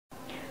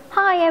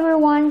Hi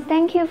everyone,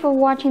 thank you for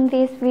watching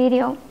this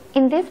video.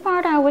 In this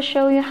part I will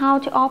show you how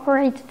to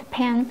operate the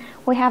pen.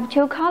 We have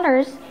two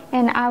colors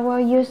and I will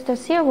use the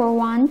silver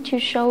one to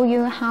show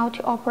you how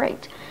to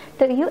operate.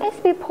 The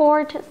USB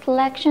port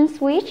selection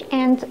switch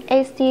and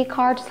SD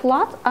card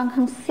slot are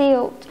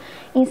concealed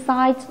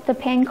inside the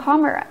pen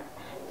camera,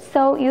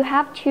 so you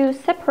have to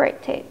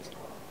separate it.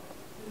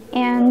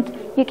 And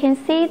you can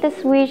see the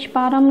switch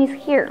button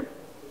is here.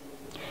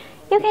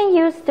 You can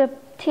use the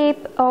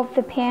tip of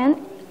the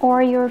pen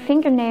or your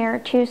fingernail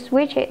to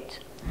switch it.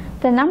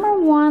 The number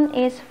 1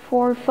 is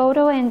for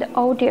photo and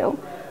audio.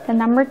 The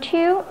number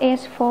 2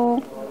 is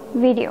for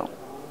video.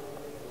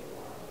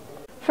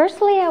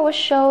 Firstly, I will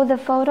show the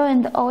photo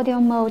and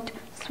audio mode.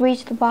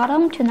 Switch the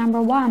button to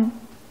number 1.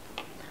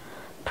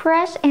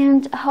 Press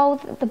and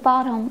hold the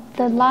button.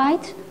 The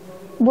light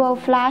will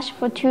flash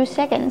for 2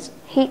 seconds.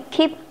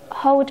 Keep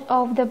hold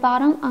of the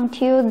button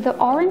until the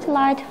orange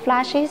light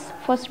flashes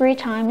for 3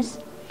 times.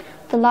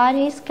 The light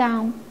is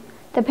gone.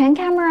 The pen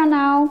camera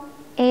now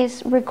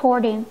is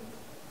recording.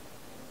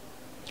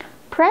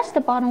 Press the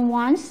button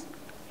once.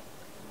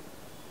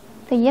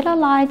 The yellow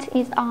light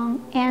is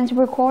on and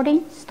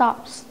recording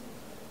stops.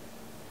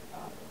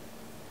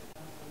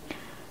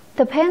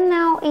 The pen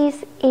now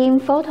is in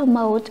photo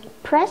mode.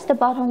 Press the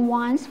button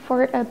once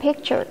for a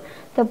picture.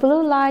 The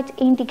blue light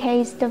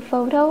indicates the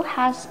photo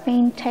has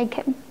been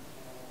taken.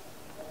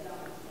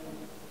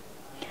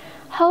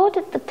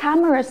 Hold the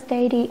camera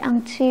steady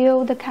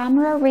until the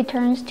camera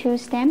returns to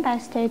standby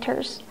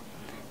status.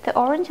 The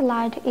orange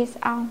light is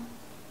on.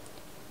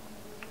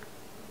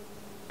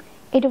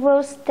 It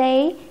will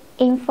stay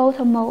in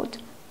photo mode.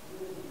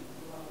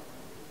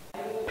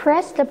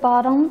 Press the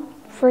button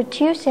for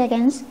 2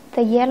 seconds.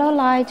 The yellow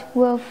light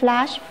will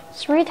flash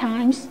 3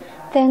 times,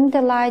 then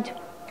the light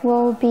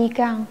will be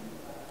gone,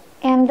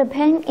 and the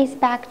pen is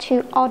back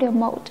to audio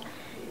mode.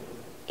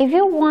 If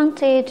you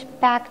want it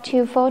back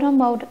to photo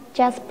mode,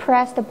 just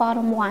press the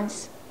button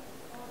once.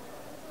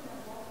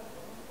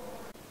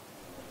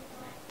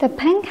 The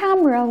pen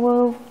camera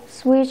will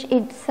switch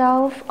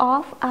itself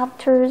off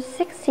after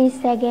 60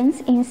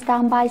 seconds in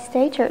standby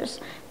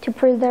status to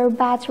preserve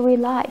battery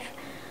life.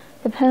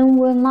 The pen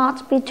will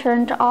not be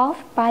turned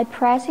off by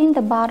pressing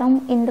the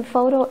button in the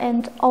photo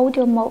and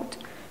audio mode,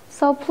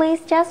 so please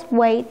just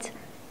wait.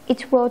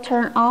 It will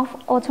turn off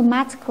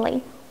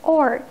automatically,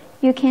 or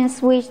you can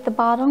switch the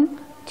button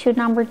to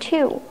number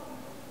 2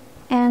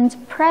 and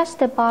press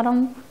the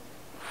button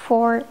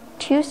for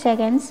 2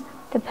 seconds.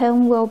 The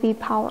pen will be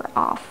powered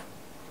off.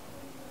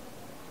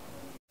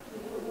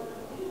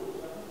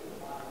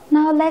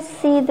 Now let's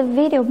see the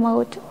video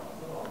mode.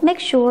 Make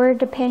sure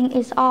the pen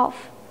is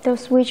off. The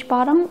switch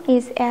button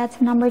is at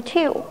number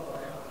 2.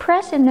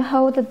 Press and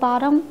hold the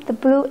button. The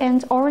blue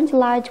and orange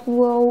light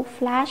will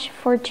flash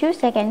for 2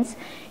 seconds.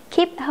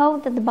 Keep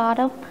hold the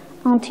button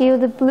until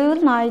the blue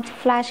light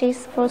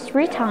flashes for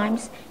 3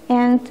 times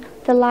and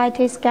the light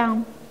is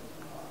gone.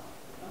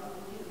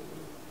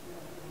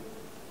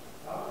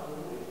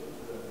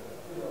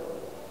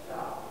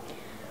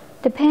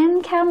 The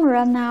pen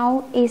camera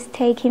now is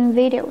taking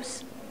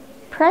videos.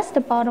 Press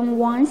the button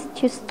once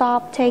to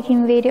stop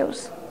taking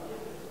videos.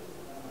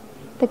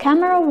 The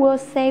camera will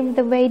save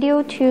the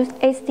video to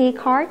SD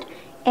card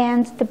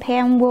and the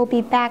pen will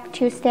be back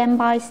to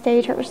standby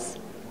status.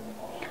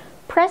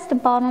 Press the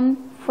button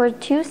for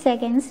 2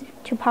 seconds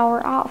to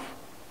power off.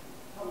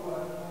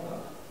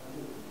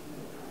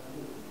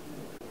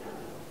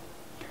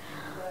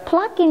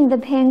 Plugging the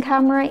pen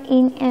camera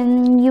in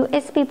an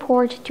USB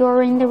port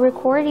during the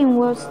recording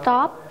will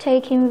stop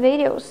taking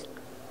videos.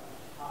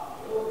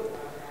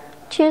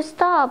 To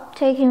stop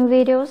taking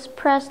videos,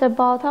 press the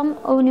button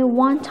only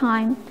 1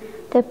 time.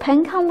 The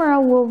pen camera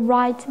will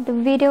write the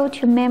video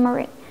to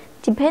memory.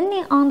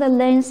 Depending on the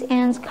length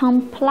and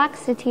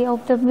complexity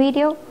of the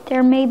video,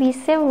 there may be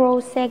several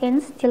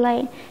seconds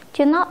delay.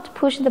 Do not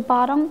push the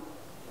button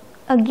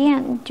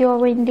again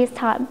during this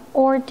time,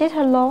 or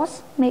data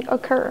loss may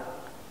occur.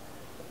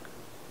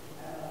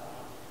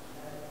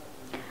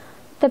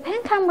 The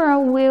pen camera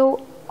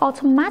will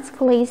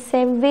automatically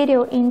save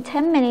video in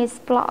 10 minutes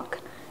block.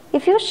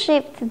 If you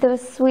shift the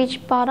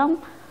switch button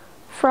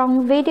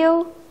from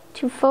video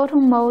to photo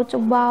mode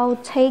while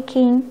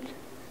taking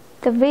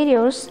the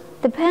videos,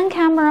 the pen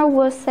camera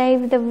will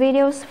save the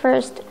videos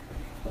first,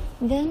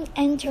 then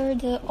enter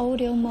the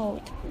audio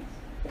mode.